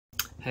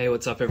Hey,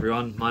 what's up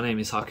everyone? My name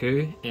is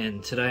Haku,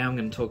 and today I'm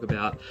going to talk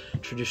about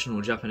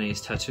traditional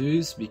Japanese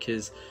tattoos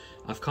because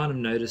I've kind of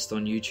noticed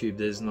on YouTube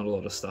there's not a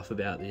lot of stuff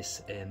about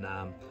this, and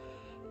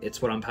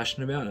it's what I'm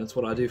passionate about and it's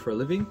what I do for a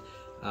living.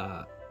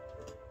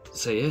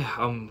 So yeah,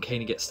 I'm keen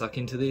to get stuck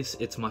into this.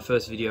 It's my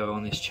first video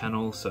on this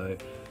channel, so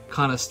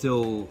kind of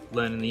still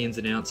learning the ins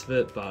and outs of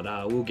it, but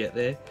we'll get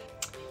there.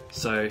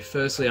 So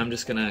firstly, I'm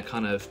just going to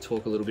kind of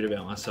talk a little bit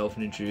about myself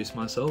and introduce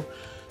myself.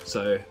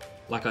 So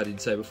like I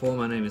did say before,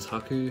 my name is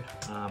Haku.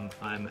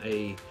 I'm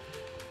a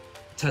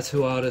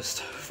tattoo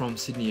artist from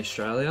Sydney,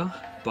 Australia,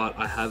 but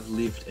I have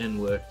lived and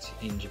worked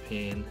in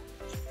Japan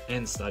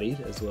and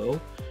studied as well.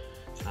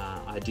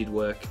 I did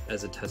work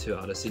as a tattoo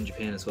artist in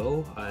Japan as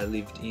well. I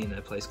lived in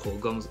a place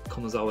called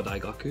Komazawa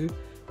Daigaku,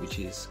 which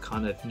is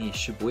kind of near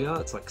Shibuya.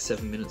 It's like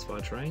 7 minutes by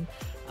train.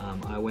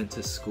 I went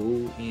to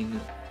school in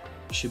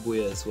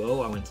Shibuya as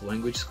well. I went to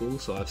language school,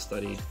 so I've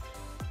studied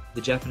the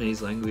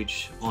Japanese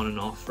language on and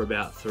off for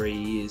about 3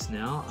 years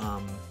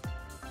now,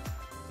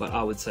 but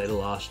I would say the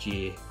last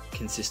year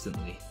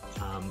consistently.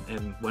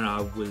 And when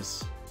I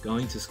was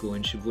going to school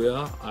in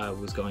Shibuya, I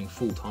was going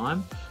full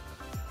time.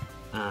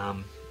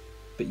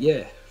 But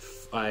yeah,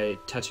 I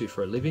tattoo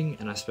for a living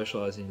and I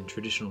specialise in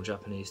traditional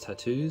Japanese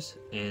tattoos.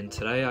 And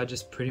today I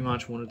just pretty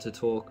much wanted to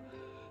talk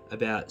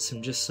about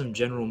some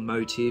general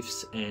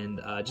motifs and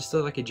just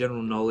like a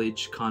general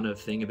knowledge kind of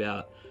thing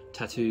about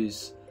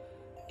tattoos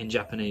in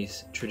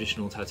Japanese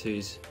traditional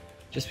tattoos,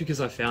 just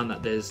because I found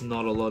that there's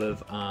not a lot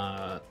of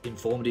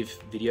informative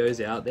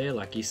videos out there.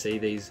 Like you see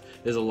there's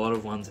a lot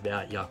of ones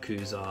about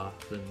Yakuza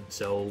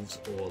themselves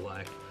or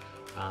like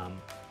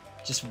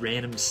just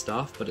random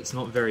stuff, but it's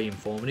not very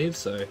informative.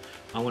 So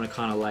I want to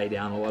kind of lay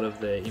down a lot of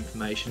the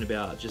information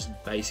about just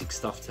basic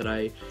stuff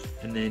today,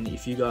 and then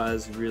if you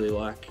guys really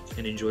like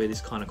and enjoy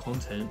this kind of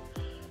content,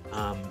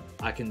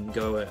 I can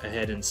go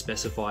ahead and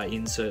specify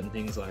in certain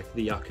things like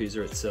the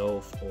Yakuza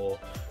itself, or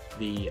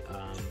the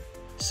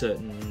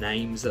certain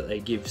names that they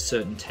give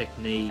certain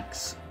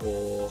techniques,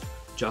 or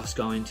just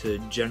go into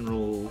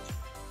general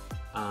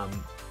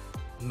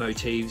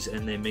motifs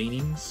and their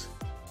meanings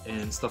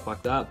and stuff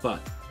like that. But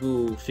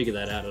we'll figure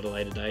that out at a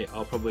later date.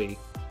 I'll probably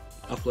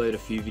upload a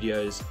few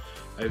videos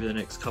over the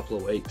next couple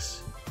of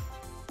weeks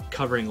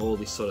covering all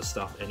this sort of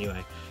stuff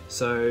anyway.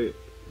 So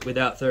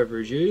without further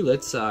ado,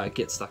 let's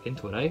get stuck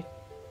into it, eh?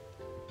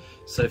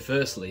 So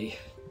firstly,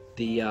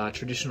 the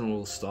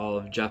traditional style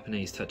of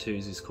Japanese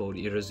tattoos is called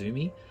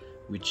irazumi,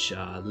 which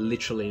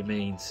literally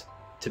means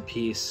to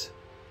pierce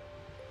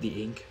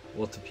the ink,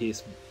 or to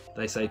pierce,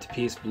 they say to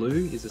pierce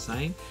blue is the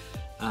saying,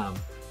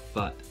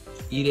 but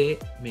ire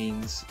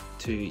means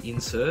to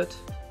insert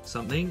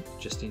something,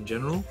 just in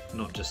general,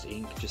 not just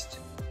ink, just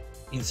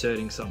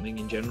inserting something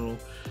in general.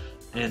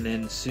 And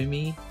then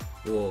sumi,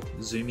 or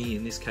zumi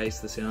in this case,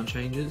 the sound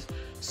changes.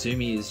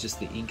 Sumi is just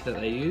the ink that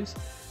they use.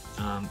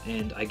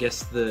 And I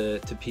guess the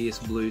to pierce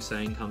blue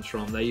saying comes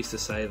from, they used to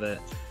say that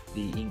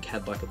the ink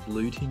had like a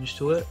blue tinge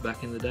to it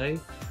back in the day.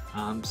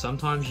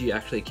 Sometimes you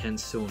actually can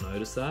still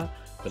notice that,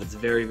 but it's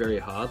very, very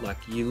hard. Like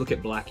you look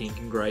at black ink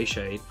and grey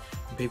shade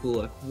and people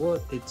are like,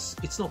 what?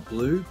 It's not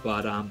blue.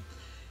 But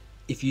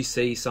if you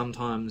see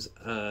sometimes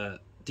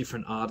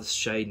different artist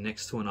shade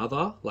next to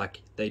another,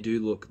 like they do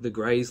look, the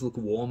greys look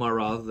warmer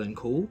rather than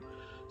cool.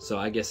 So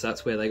I guess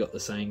that's where they got the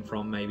saying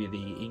from. Maybe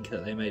the ink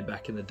that they made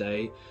back in the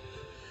day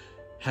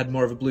had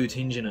more of a blue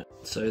tinge in it.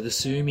 So the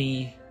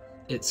sumi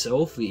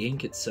itself, the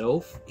ink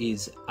itself,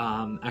 is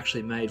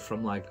actually made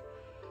from like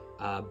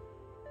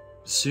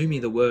sumi,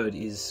 the word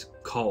is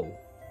coal,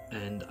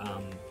 and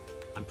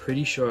I'm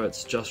pretty sure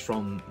it's just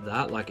from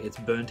that, like it's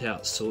burnt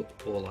out soot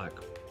or like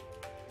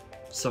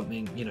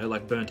something, you know,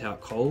 like burnt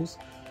out coals,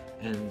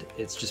 and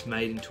it's just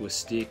made into a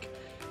stick.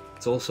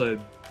 It's also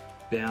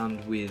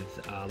bound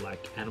with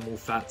like animal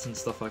fats and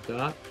stuff like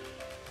that.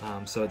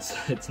 So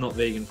it's not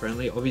vegan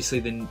friendly.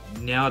 Obviously,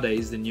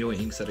 nowadays the newer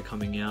inks that are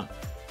coming out,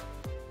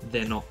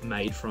 they're not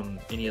made from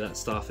any of that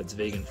stuff. It's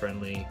vegan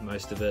friendly,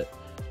 most of it.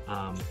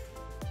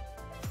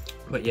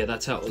 But yeah,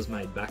 that's how it was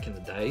made back in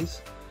the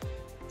days.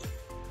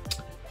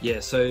 Yeah,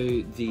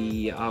 so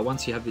the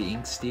once you have the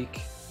ink stick,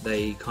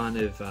 they kind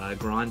of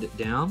grind it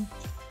down.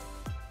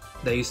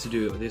 They used to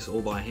do this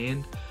all by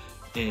hand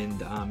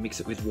and mix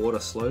it with water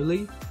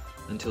slowly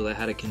until they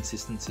had a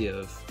consistency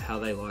of how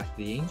they liked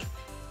the ink.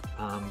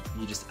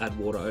 You just add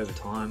water over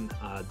time.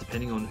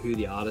 Depending on who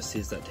the artist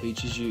is that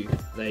teaches you,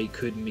 they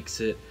could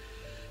mix it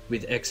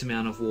with X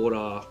amount of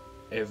water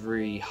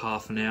every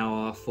half an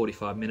hour,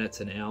 45 minutes,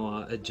 an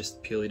hour. It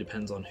just purely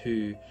depends on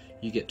who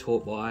you get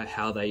taught by,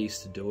 how they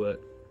used to do it,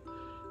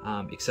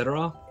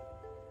 etc.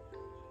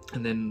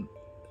 And then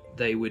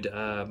they would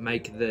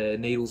make the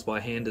needles by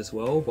hand as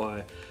well,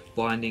 by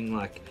binding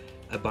like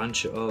a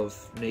bunch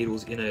of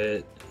needles in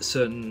a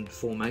certain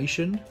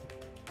formation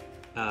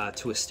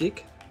to a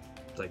stick,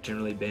 like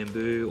generally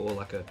bamboo or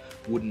like a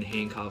wooden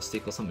hand carved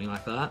stick or something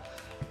like that.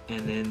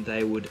 And then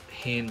they would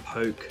hand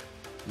poke,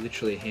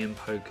 literally hand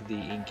poke the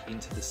ink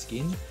into the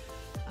skin,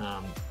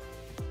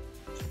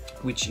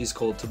 which is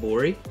called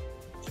tabori.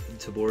 And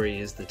tabori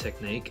is the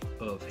technique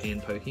of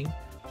hand poking.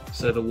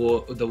 So the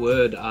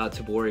word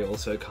tabori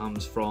also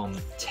comes from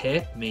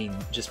te,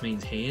 just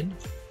means hand,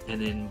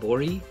 and then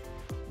bori,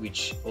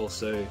 which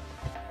also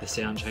the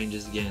sound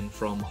changes again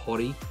from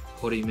hori.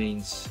 Hori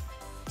means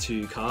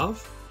to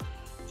carve.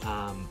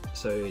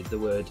 So the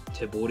word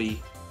tebori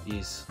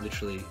is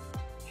literally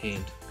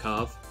hand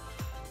carve.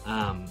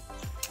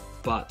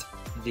 But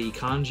the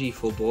kanji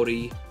for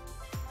bori,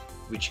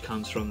 which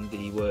comes from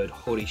the word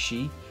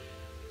horishi,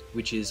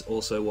 which is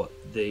also what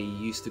they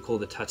used to call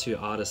the tattoo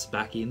artists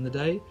back in the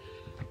day,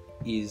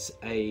 is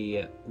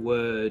a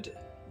word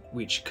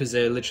which, because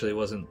there literally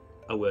wasn't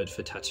a word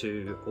for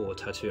tattoo or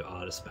tattoo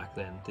artist back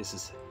then. This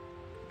is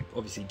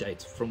obviously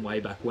dates from way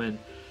back when.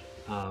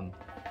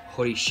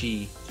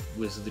 Horishi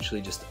was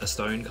literally just a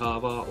stone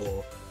carver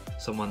or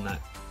someone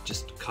that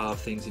just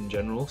carved things in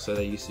general, so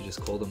they used to just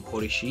call them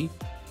horishi,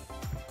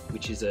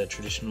 which is a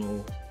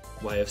traditional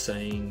way of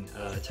saying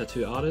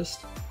tattoo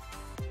artist.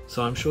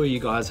 So I'm sure you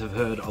guys have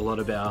heard a lot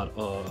about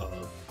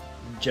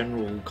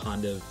general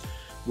kind of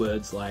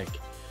words like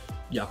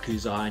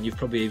yakuza, and you've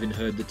probably even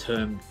heard the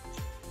term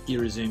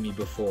irizumi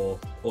before,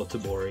 or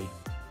tabori,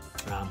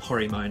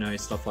 horimono,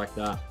 stuff like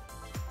that.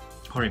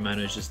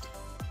 Horimono is just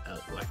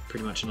like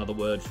pretty much another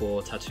word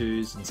for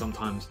tattoos, and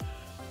sometimes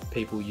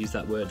people use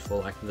that word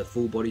for like the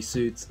full body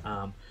suits.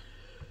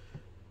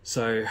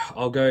 So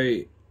I'll go,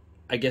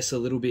 I guess, a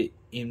little bit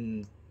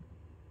in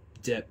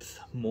depth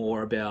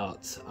more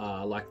about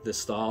like the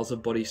styles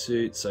of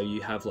bodysuit. So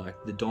you have like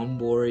the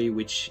donbori,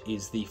 which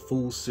is the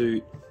full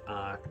suit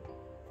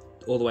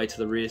all the way to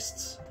the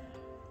wrists.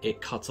 It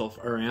cuts off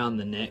around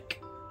the neck,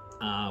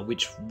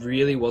 which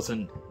really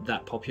wasn't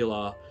that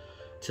popular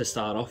to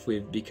start off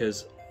with,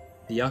 because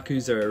the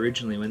yakuza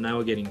originally, when they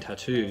were getting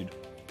tattooed,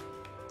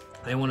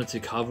 they wanted to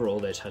cover all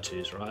their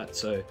tattoos, right?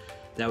 So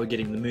they were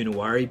getting the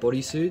munawari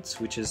bodysuits,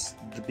 which is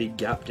the big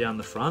gap down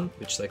the front,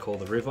 which they call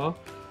the river,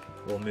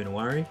 or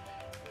munawari,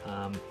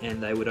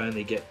 and they would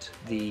only get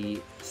the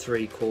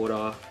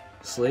 3/4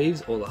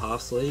 sleeves or the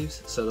half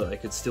sleeves, so that they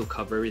could still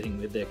cover everything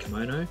with their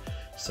kimono.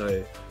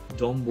 So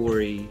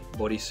donbori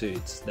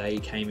bodysuits, they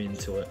came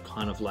into it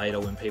kind of later,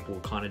 when people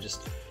were kind of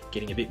just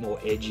getting a bit more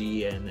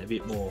edgy and a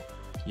bit more,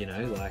 you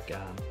know, like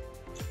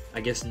I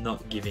guess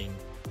not giving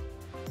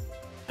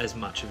as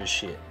much of a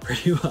shit,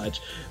 pretty much.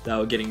 They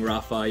were getting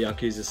rougher,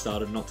 yakuza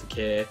started not to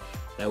care,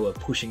 they were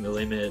pushing the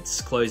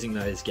limits, closing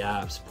those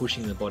gaps,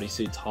 pushing the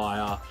bodysuits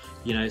higher.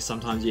 You know,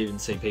 sometimes you even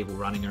see people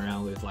running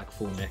around with like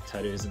full neck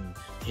tattoos and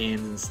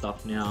hands and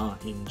stuff now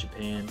in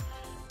Japan.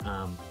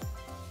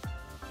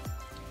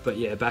 But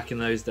yeah, back in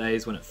those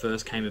days when it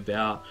first came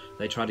about,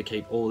 they tried to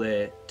keep all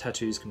their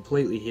tattoos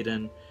completely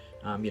hidden,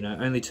 you know,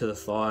 only to the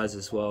thighs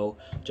as well,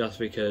 just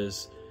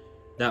because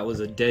that was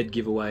a dead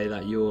giveaway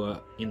that you were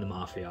in the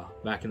mafia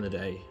back in the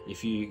day,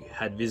 if you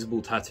had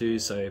visible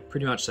tattoos. So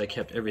pretty much they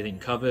kept everything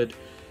covered.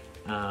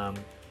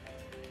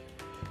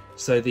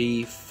 So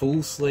the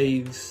full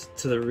sleeves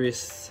to the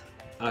wrists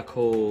are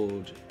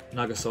called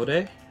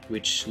nagasode,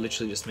 which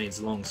literally just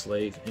means long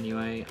sleeve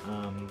anyway.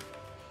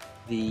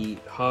 The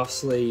half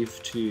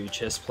sleeve to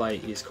chest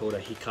plate is called a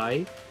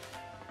hikai,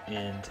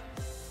 and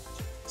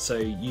so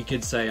you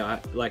could say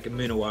like a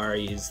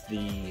munawari is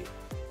the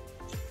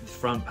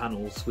front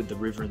panels with the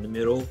river in the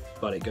middle,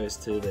 but it goes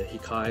to the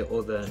hikai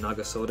or the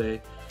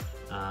nagasode,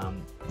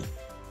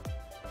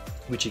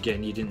 which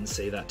again you didn't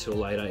see that till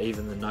later.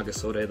 Even the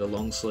nagasode, the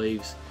long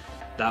sleeves,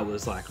 that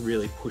was like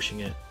really pushing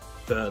it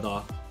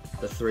further,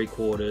 the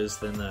 3/4,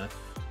 then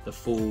the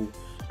full.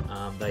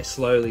 They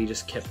slowly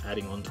just kept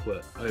adding onto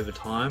it over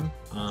time,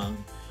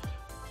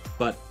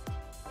 but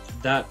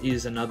that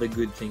is another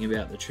good thing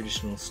about the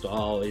traditional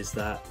style, is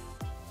that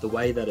the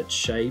way that it's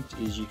shaped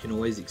is you can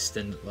always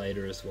extend it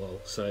later as well.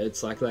 So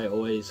it's like they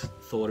always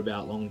thought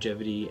about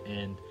longevity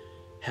and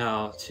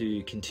how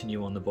to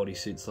continue on the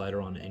bodysuits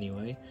later on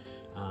anyway,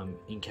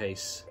 in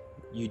case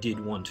you did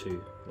want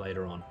to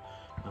later on.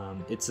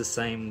 It's the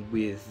same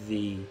with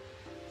the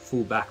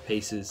full back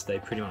pieces. They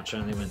pretty much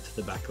only went to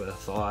the back of the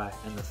thigh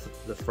and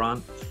the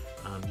front.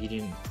 You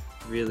didn't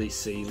really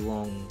see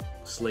long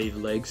sleeve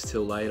legs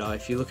till later.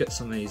 If you look at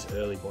some of these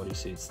early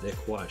bodysuits, they're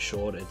quite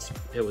short.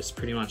 It was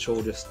pretty much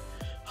all just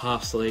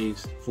half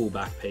sleeves, full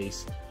back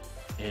piece,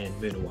 and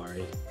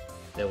munawari.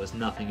 There was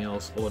nothing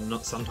else, or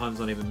not, sometimes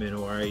not even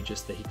munawari,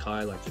 just the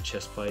hikai, like the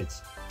chest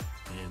plates,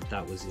 and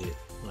that was it.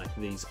 Like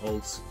these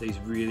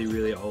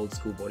really old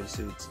school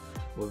bodysuits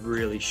were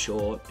really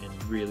short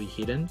and really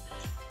hidden,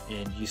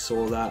 and you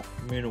saw that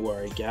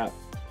munawari gap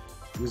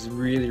was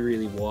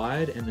really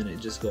wide, and then it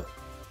just got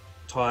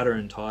tighter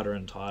and tighter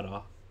and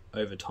tighter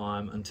over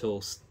time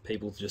until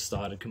people just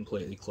started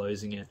completely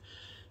closing it.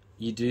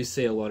 You do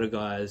see a lot of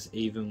guys,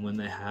 even when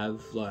they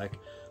have like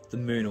the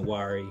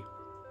munawari,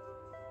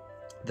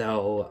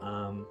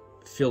 they'll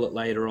fill it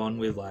later on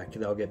with like,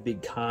 they'll get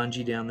big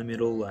kanji down the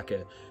middle, like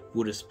a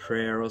Buddhist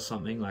prayer or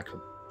something, like a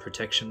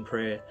protection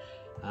prayer.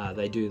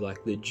 They do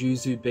like the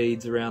juzu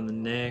beads around the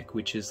neck,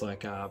 which is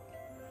like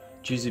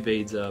juzu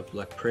beads are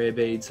like prayer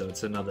beads, so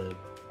it's another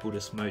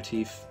Buddhist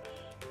motif.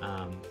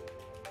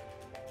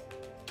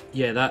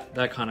 Yeah,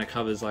 that kind of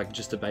covers like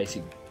just a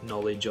basic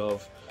knowledge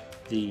of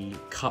the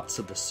cuts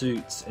of the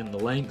suits and the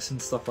lengths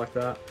and stuff like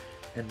that.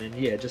 And then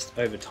yeah, just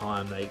over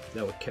time they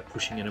were kept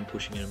pushing it and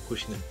pushing it and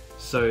pushing it.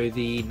 So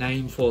the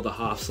name for the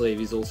half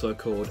sleeve is also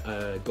called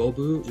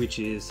gobu, which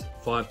is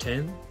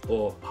 5/10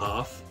 or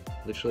half,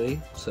 literally.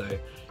 So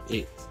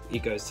it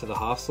goes to the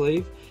half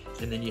sleeve.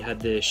 And then you had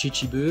the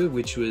shichibu,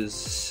 which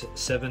was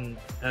 7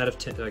 out of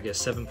 10, I guess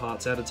 7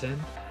 parts out of 10,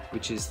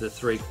 which is the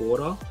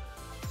 3/4.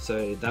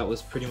 So that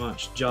was pretty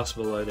much just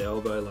below the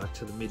elbow, like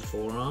to the mid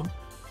forearm.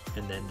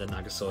 And then the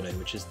nagasore,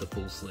 which is the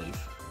full sleeve.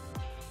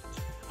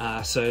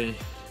 So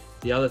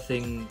the other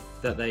thing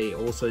that they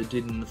also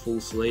did in the full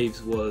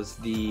sleeves was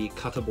the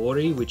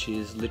katabori, which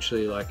is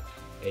literally like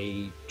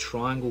a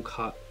triangle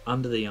cut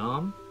under the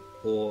arm,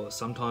 or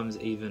sometimes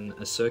even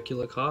a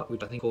circular cut,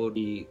 which I think called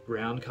the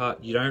round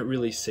cut. You don't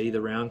really see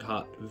the round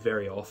cut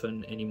very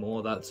often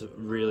anymore. That's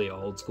really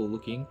old school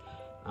looking.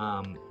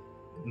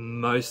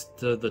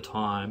 Most of the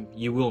time,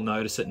 you will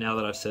notice it now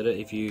that I've said it,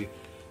 if you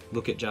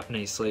look at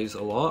Japanese sleeves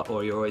a lot,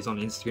 or you're always on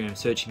Instagram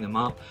searching them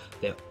up,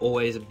 they're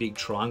always a big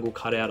triangle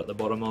cut out at the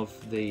bottom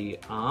of the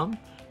arm.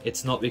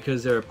 It's not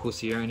because they're a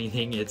pussy or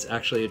anything, it's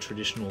actually a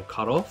traditional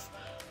cut off,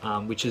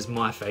 which is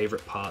my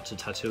favorite part to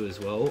tattoo as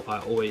well. I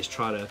always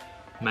try to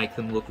make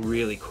them look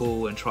really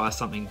cool and try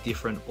something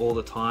different all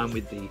the time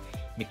with the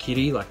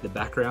mikiri, like the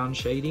background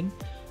shading.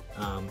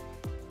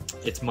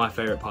 It's my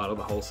favorite part of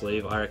the whole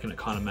sleeve. I reckon it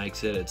kind of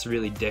makes it, it's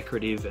really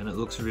decorative and it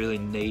looks really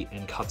neat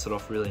and cuts it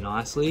off really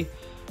nicely.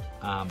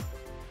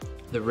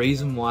 The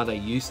reason why they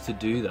used to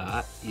do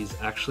that is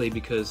actually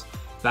because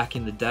back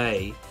in the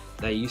day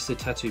they used to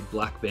tattoo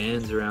black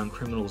bands around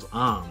criminals'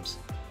 arms,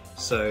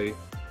 so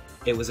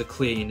it was a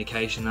clear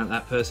indication that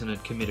that person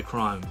had committed a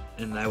crime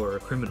and they were a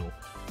criminal.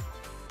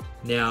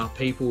 Now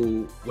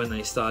people, when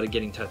they started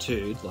getting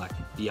tattooed, like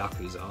the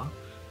Yakuza,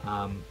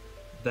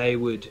 they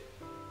would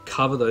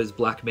cover those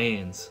black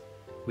bands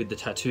with the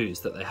tattoos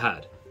that they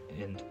had,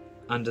 and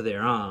under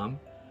their arm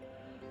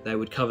they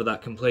would cover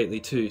that completely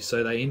too.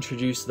 So they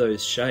introduced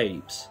those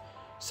shapes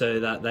so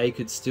that they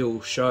could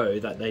still show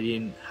that they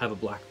didn't have a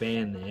black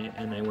band there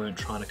and they weren't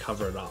trying to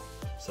cover it up,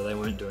 so they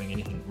weren't doing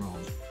anything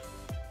wrong.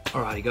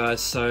 Alrighty guys,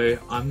 so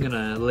I'm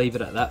gonna leave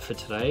it at that for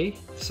today.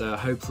 So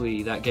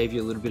hopefully that gave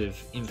you a little bit of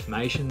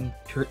information,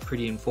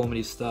 pretty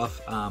informative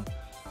stuff,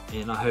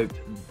 and I hope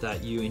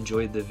that you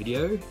enjoyed the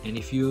video. And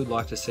if you would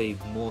like to see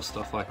more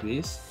stuff like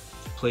this,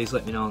 please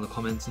let me know in the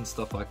comments and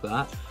stuff like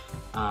that.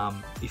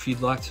 If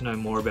you'd like to know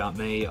more about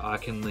me, I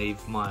can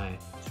leave my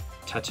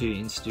tattoo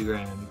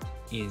Instagram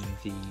in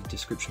the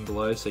description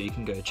below, so you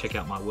can go check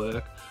out my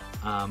work,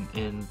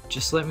 and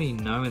just let me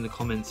know in the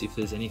comments if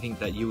there's anything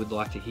that you would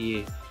like to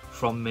hear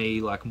from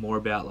me, like more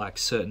about like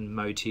certain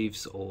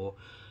motifs, or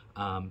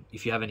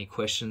if you have any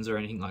questions or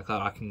anything like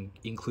that, I can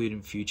include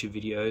in future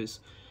videos.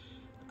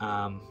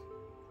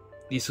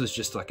 This was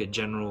just like a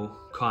general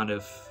kind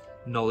of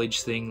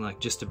knowledge thing, like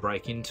just to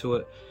break into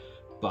it,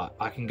 but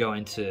I can go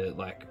into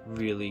like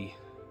really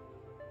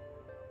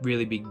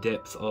big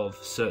depth of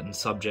certain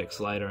subjects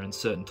later and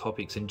certain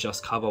topics, and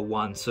just cover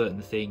one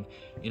certain thing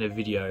in a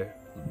video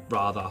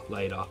rather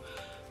later,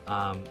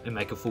 and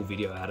make a full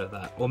video out of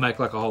that, or make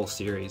like a whole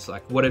series,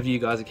 like whatever you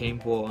guys are keen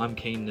for. I'm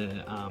keen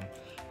to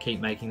keep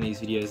making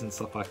these videos and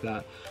stuff like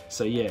that.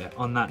 So yeah,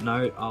 on that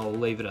note, I'll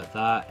leave it at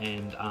that.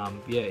 And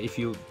yeah, if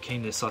you're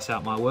keen to suss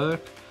out my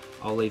work,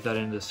 I'll leave that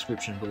in the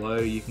description below.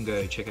 You can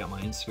go check out my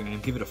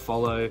Instagram, give it a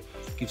follow,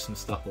 give some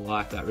stuff a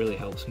like, that really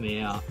helps me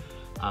out.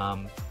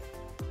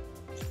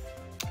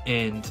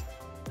 And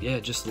yeah,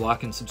 just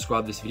like and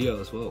subscribe this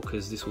video as well,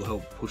 because this will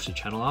help push the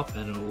channel up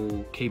and it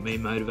will keep me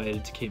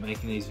motivated to keep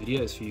making these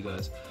videos for you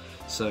guys.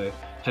 So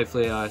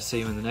hopefully I see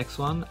you in the next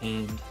one,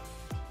 and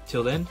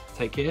till then,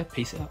 take care,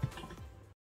 peace out.